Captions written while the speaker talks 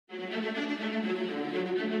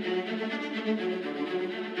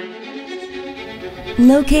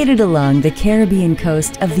Located along the Caribbean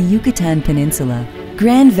coast of the Yucatan Peninsula,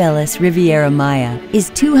 Grand Velas Riviera Maya is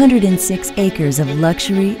 206 acres of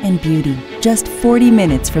luxury and beauty, just 40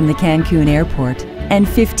 minutes from the Cancun airport and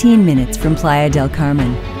 15 minutes from Playa del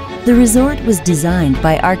Carmen. The resort was designed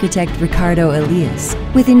by architect Ricardo Elias,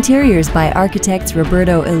 with interiors by architects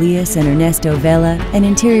Roberto Elias and Ernesto Vela and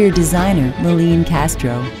interior designer Lilene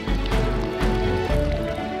Castro.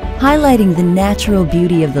 Highlighting the natural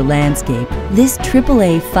beauty of the landscape, this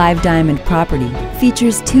AAA 5-diamond property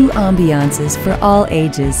features 2 ambiances for all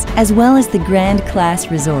ages, as well as the Grand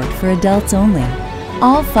Class Resort for adults only.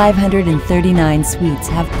 All 539 suites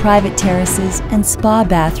have private terraces and spa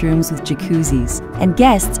bathrooms with jacuzzis, and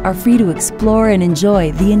guests are free to explore and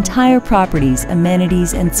enjoy the entire property's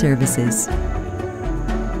amenities and services.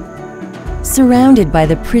 Surrounded by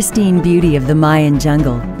the pristine beauty of the Mayan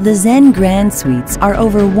jungle, the Zen Grand Suites are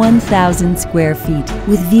over 1,000 square feet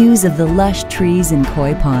with views of the lush trees and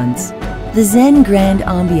koi ponds. The Zen Grand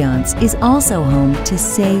ambiance is also home to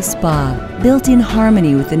Say Spa, built in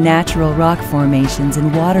harmony with the natural rock formations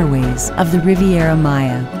and waterways of the Riviera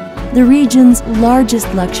Maya. The region's largest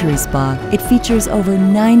luxury spa, it features over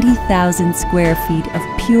 90,000 square feet of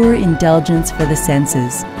pure indulgence for the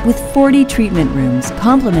senses, with 40 treatment rooms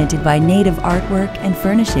complemented by native artwork and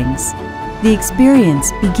furnishings. The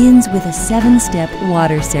experience begins with a 7-step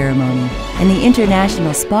water ceremony, and the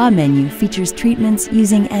international spa menu features treatments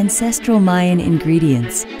using ancestral Mayan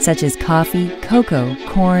ingredients such as coffee, cocoa,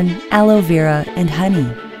 corn, aloe vera, and honey.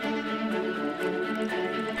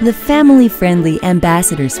 The family-friendly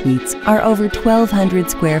Ambassador Suites are over 1,200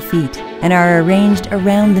 square feet and are arranged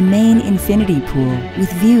around the main infinity pool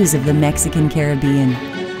with views of the Mexican Caribbean.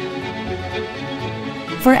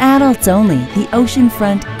 For adults only, the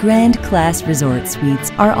oceanfront Grand Class Resort Suites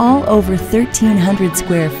are all over 1,300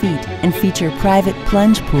 square feet and feature private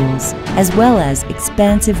plunge pools, as well as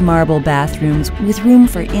expansive marble bathrooms with room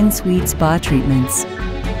for in-suite spa treatments.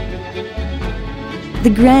 The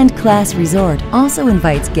Grand Class Resort also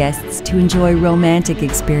invites guests to enjoy romantic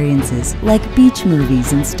experiences like beach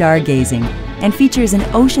movies and stargazing, and features an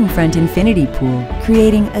oceanfront infinity pool,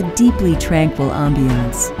 creating a deeply tranquil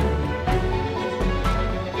ambiance.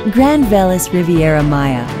 Grand Velas Riviera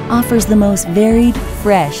Maya offers the most varied,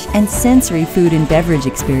 fresh, and sensory food and beverage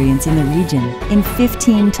experience in the region in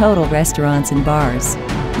 15 total restaurants and bars.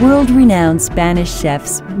 World-renowned Spanish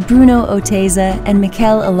chefs Bruno Oteza and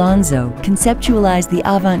Miquel Alonso conceptualized the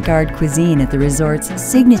avant-garde cuisine at the resort's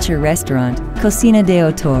signature restaurant, Cocina de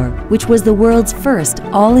Autor, which was the world's first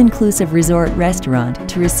all-inclusive resort restaurant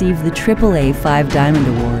to receive the AAA 5-diamond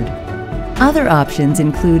award. Other options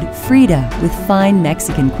include Frida with fine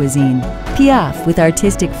Mexican cuisine, Piaf with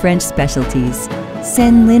artistic French specialties,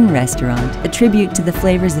 Sen Lin Restaurant, a tribute to the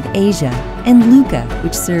flavors of Asia, and Luca,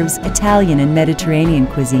 which serves Italian and Mediterranean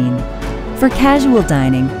cuisine. For casual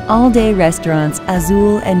dining, all-day restaurants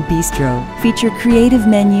Azul and Bistro feature creative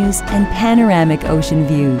menus and panoramic ocean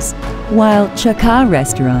views, while Chaca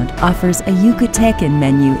Restaurant offers a Yucatecan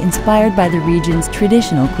menu inspired by the region's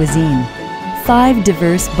traditional cuisine. 5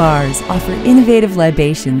 diverse bars offer innovative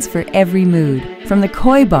libations for every mood, from the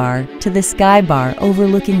koi bar to the sky bar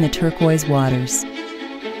overlooking the turquoise waters.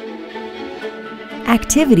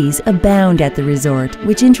 Activities abound at the resort,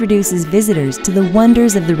 which introduces visitors to the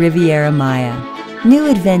wonders of the Riviera Maya. New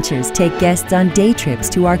adventures take guests on day trips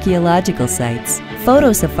to archaeological sites.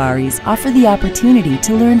 Photo safaris offer the opportunity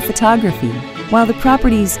to learn photography, while the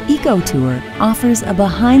property's Eco Tour offers a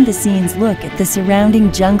behind-the-scenes look at the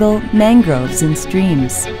surrounding jungle, mangroves, and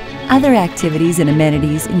streams. Other activities and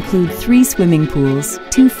amenities include 3 swimming pools,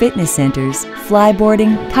 2 fitness centers,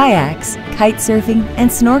 flyboarding, kayaks, kite surfing, and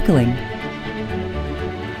snorkeling.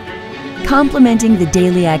 Complementing the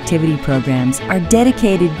daily activity programs are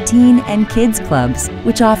dedicated teen and kids clubs,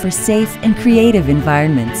 which offer safe and creative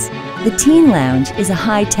environments. The Teen Lounge is a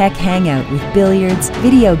high-tech hangout with billiards,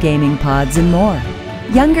 video gaming pods, and more.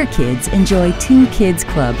 Younger kids enjoy 2 kids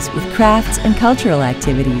clubs with crafts and cultural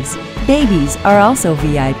activities. Babies are also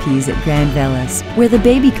VIPs at Grand Velas, where the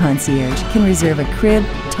baby concierge can reserve a crib,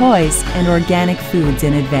 toys, and organic foods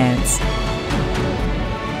in advance.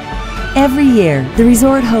 Every year, the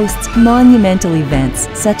resort hosts monumental events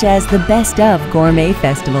such as the Best of Gourmet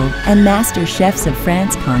Festival and Master Chefs of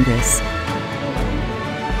France Congress.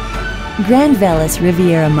 Grand Velas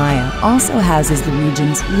Riviera Maya also houses the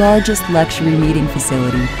region's largest luxury meeting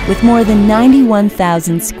facility, with more than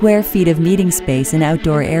 91,000 square feet of meeting space and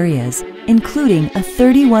outdoor areas, including a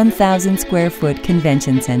 31,000 square foot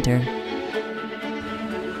convention center.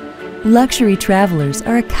 Luxury travelers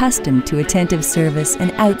are accustomed to attentive service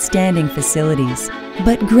and outstanding facilities.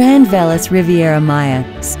 But Grand Velas Riviera Maya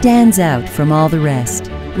stands out from all the rest.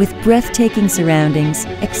 With breathtaking surroundings,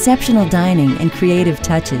 exceptional dining, and creative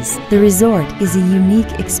touches, the resort is a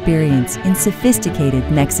unique experience in sophisticated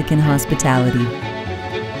Mexican hospitality.